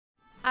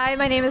Hi,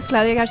 my name is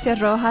Claudia Garcia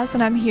Rojas,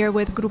 and I'm here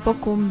with Grupo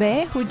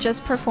Cumbe, who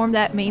just performed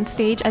at Main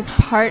Stage as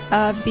part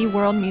of the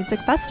World Music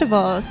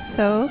Festival.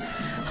 So,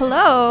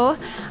 hello.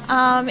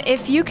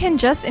 If you can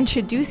just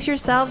introduce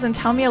yourselves and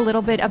tell me a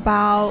little bit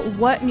about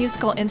what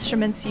musical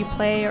instruments you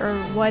play, or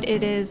what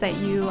it is that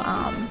you,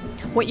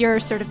 what your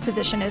sort of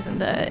position is in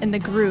the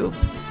group.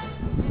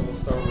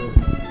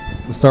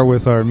 Let's start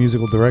with our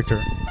musical director.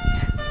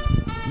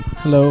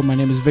 Hello, my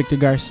name is Victor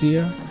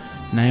Garcia,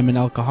 and I am an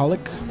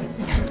alcoholic.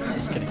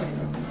 Just kidding.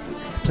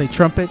 I play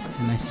trumpet,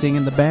 and I sing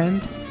in the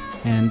band,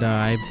 and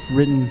I've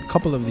written a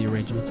couple of the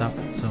arrangements out.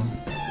 So.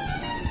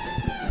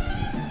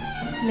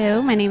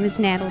 Hello, my name is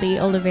Natalie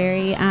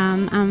Oliveri.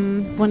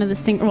 I'm one of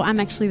the I'm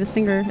actually the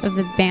singer of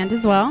the band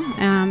as well.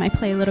 I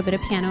play a little bit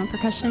of piano and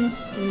percussion,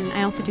 and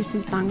I also do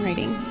some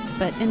songwriting.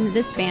 But in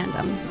this band,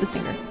 I'm the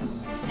singer,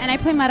 and I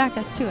play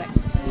maracas too.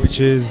 Which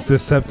is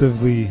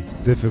deceptively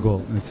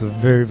difficult. It's a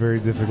very,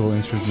 very difficult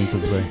instrument to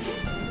play.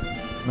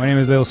 My name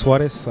is Leo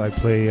Suarez. I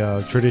play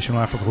traditional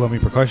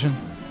Afro-Colombian percussion,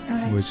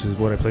 which is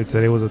what I played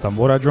today was a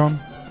tambora drum.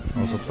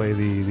 I also play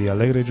the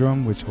alegre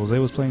drum, which Jose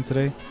was playing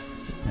today,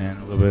 and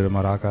a little bit of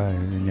maraca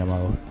and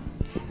llamado.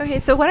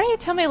 Okay, so why don't you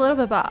tell me a little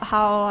bit about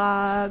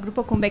how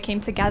Grupo Cumbe came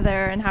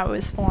together and how it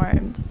was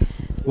formed?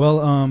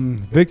 Well,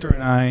 Victor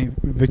and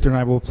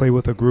I will play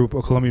with a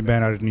Colombian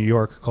band out of New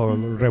York called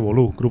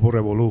Grupo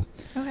Revolu.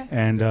 Okay.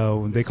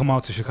 And they come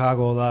out to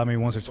Chicago a lot, maybe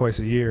once or twice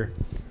a year.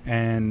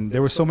 And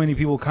there were so many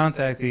people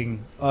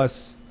contacting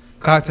Grupo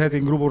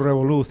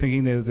Revolu,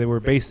 thinking that they were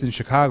based in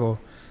Chicago,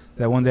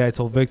 that one day I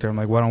told Victor, I'm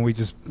like, why don't we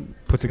just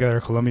put together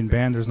a Colombian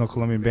band? There's no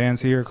Colombian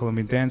bands here,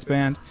 Colombian dance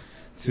band,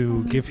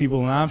 to give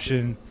people an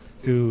option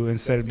to,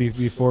 instead of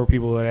before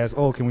people that ask,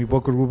 oh, can we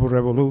book a Grupo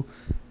Revolu?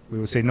 We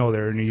would say, no,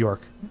 they're in New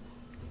York.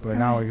 But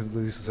now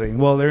he's saying,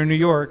 well, they're in New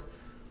York,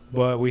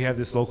 but we have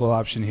this local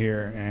option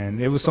here.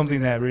 And it was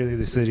something that really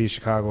the city of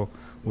Chicago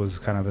was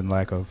kind of in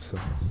lack of. So.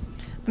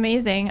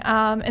 Amazing.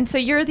 And so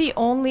you're the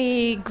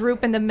only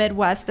group in the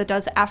Midwest that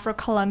does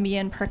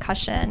Afro-Colombian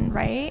percussion,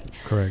 right?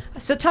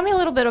 Correct. So tell me a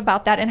little bit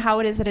about that and how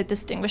it is that it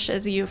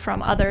distinguishes you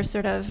from other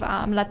sort of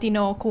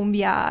Latino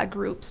cumbia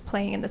groups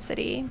playing in the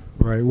city.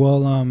 Right. Well,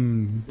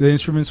 the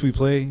instruments we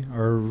play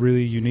are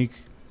really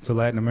unique to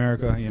Latin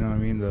America, you know what I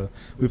mean?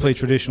 We play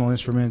traditional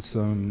instruments. I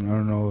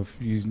don't know if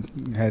you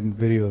had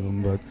video of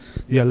them, but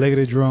the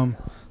alegre drum,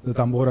 the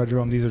tambora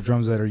drum, these are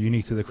drums that are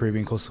unique to the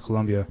Caribbean coast of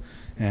Colombia.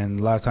 And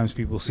a lot of times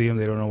people see them,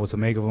 they don't know what to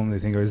make of them. They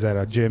think, is that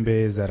a djembe?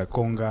 Is that a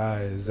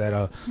conga? Is that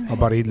a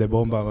barril de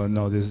bomba? But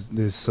no,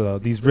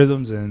 these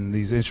rhythms and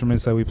these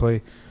instruments that we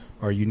play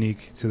are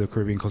unique to the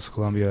Caribbean coast of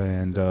Colombia.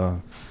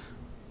 And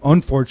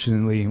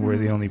unfortunately, we're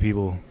the only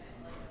people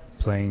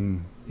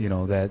playing, you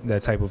know,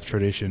 that type of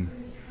tradition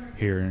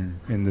here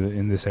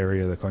in this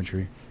area of the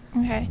country.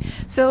 Okay,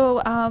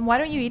 so why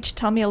don't you each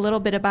tell me a little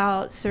bit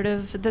about sort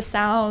of the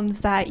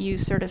sounds that you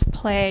sort of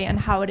play and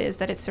how it is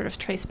that it's sort of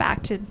traced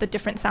back to the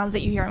different sounds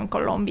that you hear in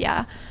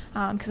Colombia,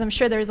 because I'm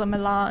sure there's a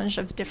melange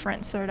of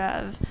different sort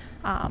of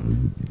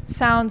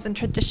sounds and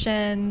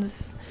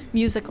traditions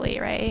musically,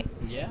 right?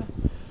 Yeah.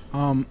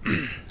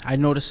 I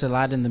notice a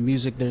lot in the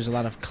music there's a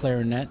lot of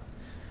clarinet,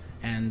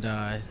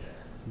 and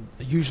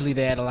usually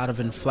they add a lot of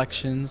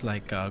inflections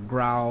like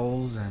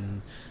growls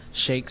and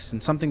shakes,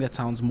 and something that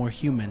sounds more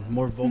human,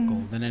 more vocal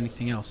than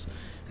anything else.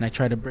 And I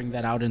try to bring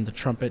that out in the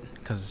trumpet,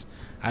 because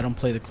I don't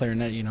play the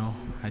clarinet, you know.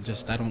 I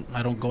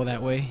don't go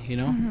that way, you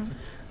know.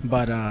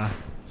 But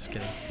just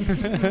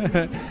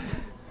kidding.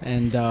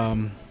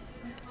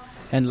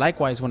 And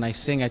likewise, when I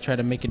sing, I try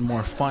to make it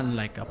more fun,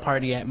 like a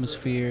party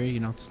atmosphere,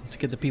 you know, to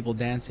get the people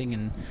dancing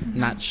and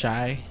not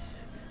shy,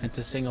 and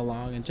to sing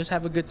along and just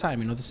have a good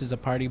time. You know, this is a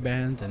party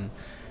band,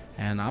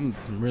 and I'm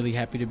really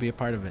happy to be a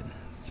part of it.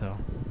 So.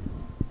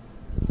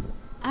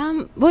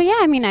 Well, yeah,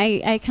 I mean,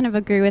 I kind of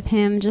agree with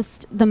him.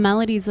 Just the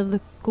melodies of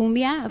the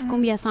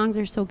cumbia songs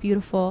are so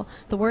beautiful.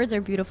 The words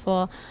are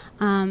beautiful.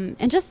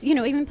 And just, you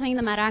know, even playing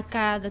the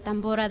maraca, the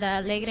tambora, the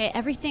alegre,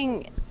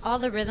 everything, all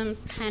the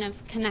rhythms kind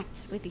of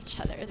connect with each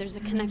other. There's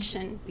a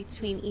connection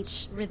between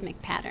each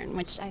rhythmic pattern,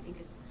 which I think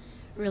is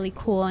really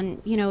cool.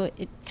 And, you know,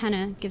 it kind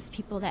of gives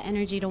people that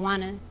energy to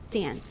want to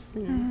dance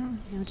and,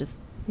 you know, just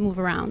move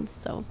around,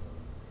 so.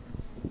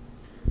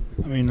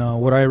 I mean,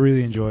 what I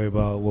really enjoy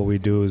about what we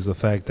do is the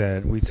fact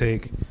that we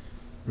take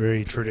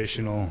very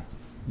traditional,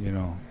 you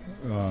know,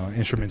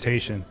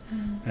 instrumentation,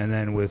 and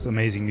then with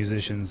amazing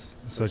musicians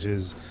such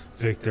as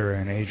Victor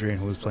and Adrian,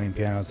 who was playing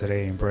piano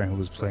today, and Brent, who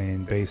was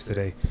playing bass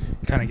today,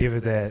 kind of give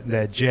it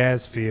that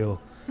jazz feel,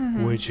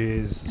 which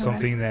is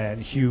something that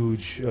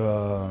huge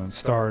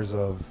stars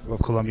of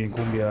Colombian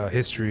cumbia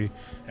history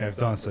have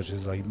done, such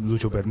as like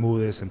Lucho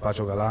Bermudez and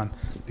Pacho Galan.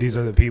 These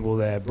are the people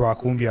that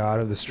brought cumbia out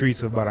of the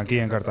streets of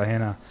Barranquilla and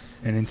Cartagena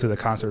and into the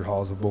concert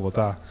halls of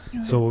Bogota.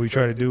 So what we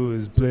try to do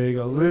is play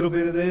a little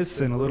bit of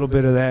this and a little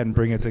bit of that and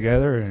bring it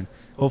together, and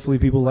hopefully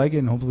people like it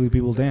and hopefully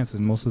people dance,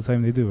 and most of the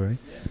time they do, right?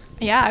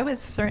 Yeah, I was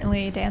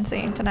certainly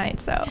dancing tonight.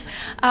 So,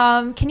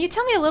 can you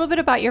tell me a little bit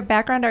about your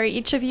background? Are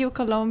each of you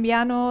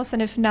Colombianos?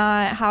 And if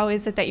not, how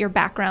is it that your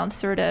background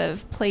sort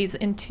of plays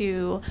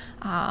into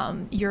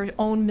your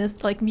own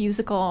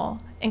musical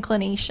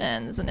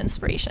inclinations and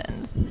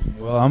inspirations?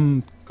 Well,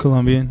 I'm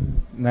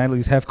Colombian.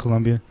 Natalie's half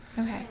Colombian,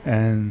 Okay.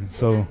 and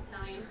so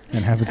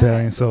and half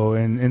Italian. So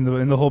in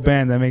the whole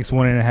band, that makes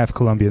 1.5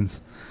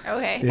 Colombians.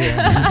 Okay.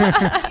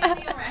 Yeah.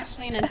 We were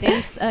actually in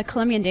a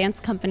Colombian dance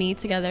company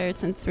together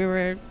since we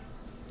were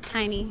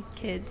tiny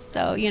kids.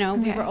 So, we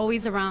Okay. were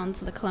always around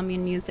the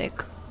Colombian music.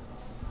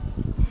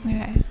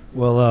 Okay.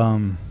 Well,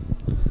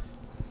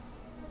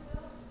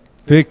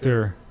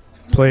 Victor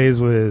plays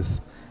with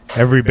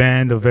every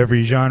band of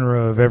every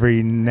genre, of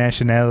every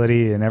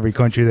nationality, and every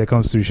country that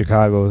comes through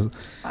Chicago,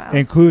 Wow.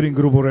 including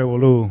Grupo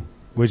Revolu,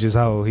 which is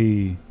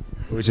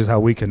how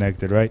we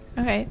connected, right?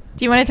 Okay.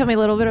 Do you want to tell me a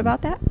little bit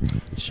about that?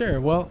 Sure.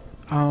 Well,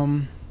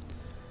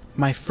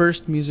 my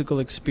first musical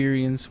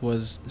experience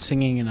was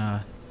singing in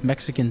a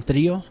Mexican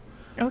trio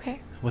Okay.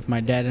 with my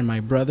dad and my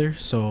brother.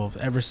 So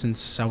ever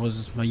since I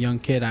was a young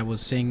kid, I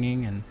was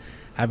singing, and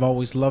I've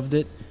always loved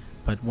it.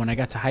 But when I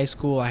got to high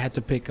school, I had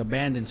to pick a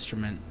band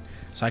instrument.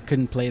 So I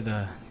couldn't play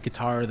the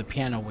guitar or the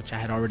piano, which I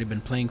had already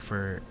been playing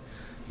for,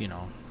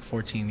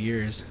 14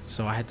 years.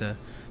 So I had to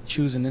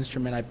choose an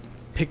instrument. I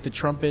picked the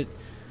trumpet.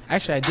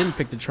 Actually, I didn't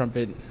pick the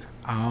trumpet.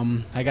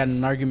 I got in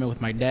an argument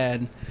with my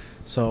dad.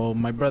 So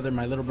my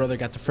little brother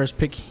got the first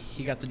pick.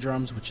 He got the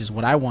drums, which is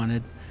what I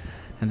wanted.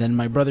 And then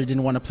my brother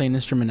didn't want to play an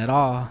instrument at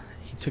all.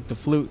 He took the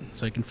flute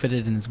so he can fit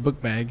it in his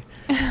book bag.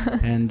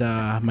 And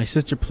my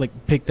sister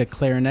picked the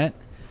clarinet.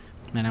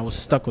 And I was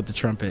stuck with the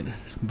trumpet,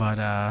 but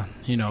it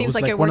Seems was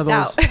like it one of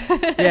worked those.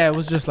 out. Yeah, it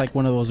was just like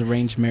one of those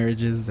arranged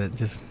marriages that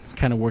just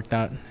kind of worked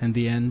out in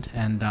the end.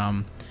 And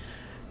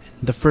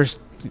the first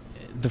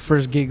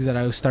gigs that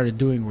I started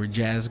doing were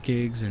jazz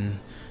gigs, and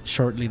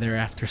shortly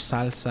thereafter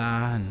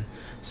salsa and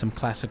some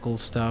classical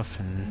stuff.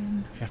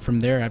 And from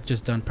there, I've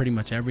just done pretty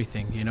much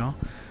everything,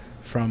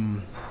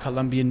 from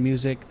Colombian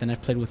music. Then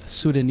I've played with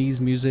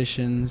Sudanese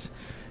musicians,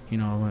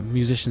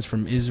 musicians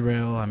from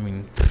Israel. I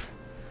mean,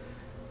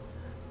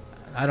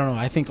 I don't know.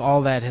 I think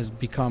all that has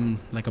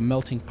become like a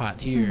melting pot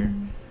here,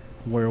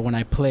 where when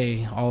I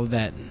play, all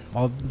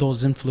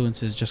those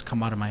influences just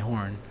come out of my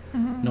horn,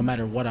 no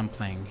matter what I'm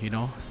playing,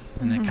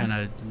 and it kind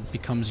of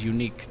becomes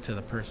unique to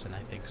the person, I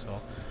think.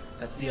 So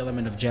that's the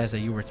element of jazz that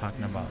you were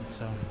talking about.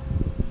 So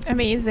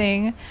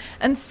Amazing.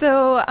 And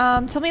so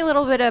tell me a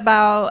little bit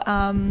about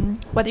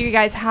whether you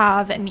guys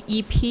have an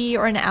EP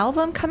or an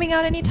album coming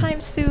out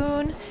anytime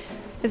soon.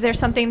 Is there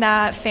something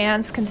that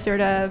fans can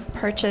sort of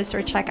purchase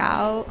or check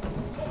out?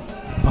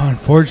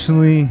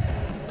 Unfortunately,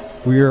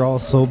 we are all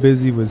so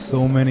busy with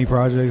so many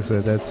projects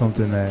that's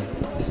something that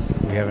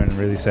we haven't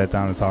really sat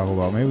down to talk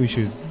about. Maybe we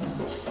should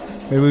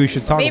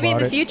talk Maybe about in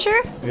the it. future?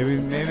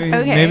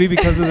 Maybe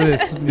because of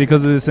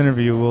this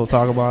interview, we'll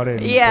talk about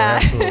it. And Yeah.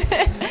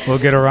 perhaps we'll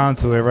get around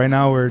to it. Right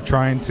now, we're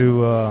trying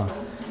to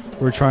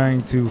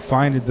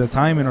find the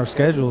time in our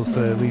schedules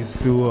to at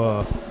least do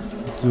a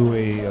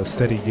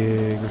steady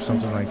gig or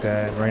something like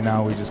that. Right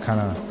now, we just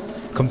kind of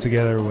come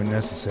together when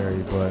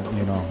necessary, but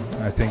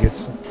I think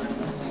it's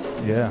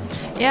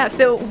Yeah,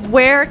 so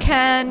where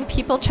can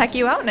people check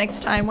you out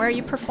next time? Where are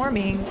you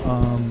performing?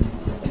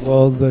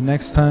 Well, the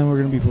next time we're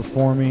going to be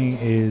performing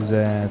is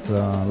at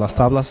Las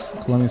Tablas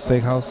Colombian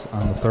Steakhouse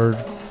on the 3rd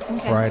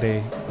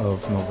Friday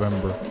of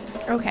November.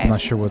 Okay. I'm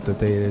not sure what the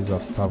date is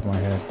off the top of my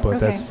head, but Okay.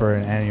 that's for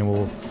an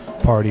annual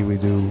party we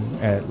do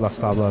at Las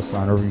Tablas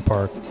on Irving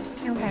Park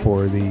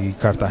for the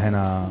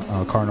Cartagena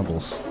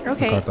carnivals.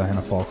 Okay. The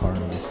Cartagena Fall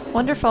Carnivals.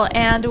 Wonderful.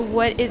 And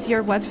what is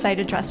your website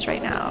address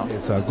right now?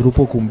 It's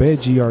Grupo Cumbe,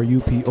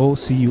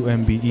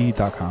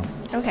 GRUPOCUMBE.com.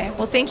 Okay.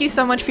 Well, thank you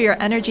so much for your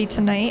energy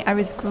tonight. I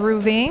was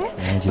grooving.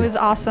 Thank It you. was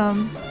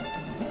awesome.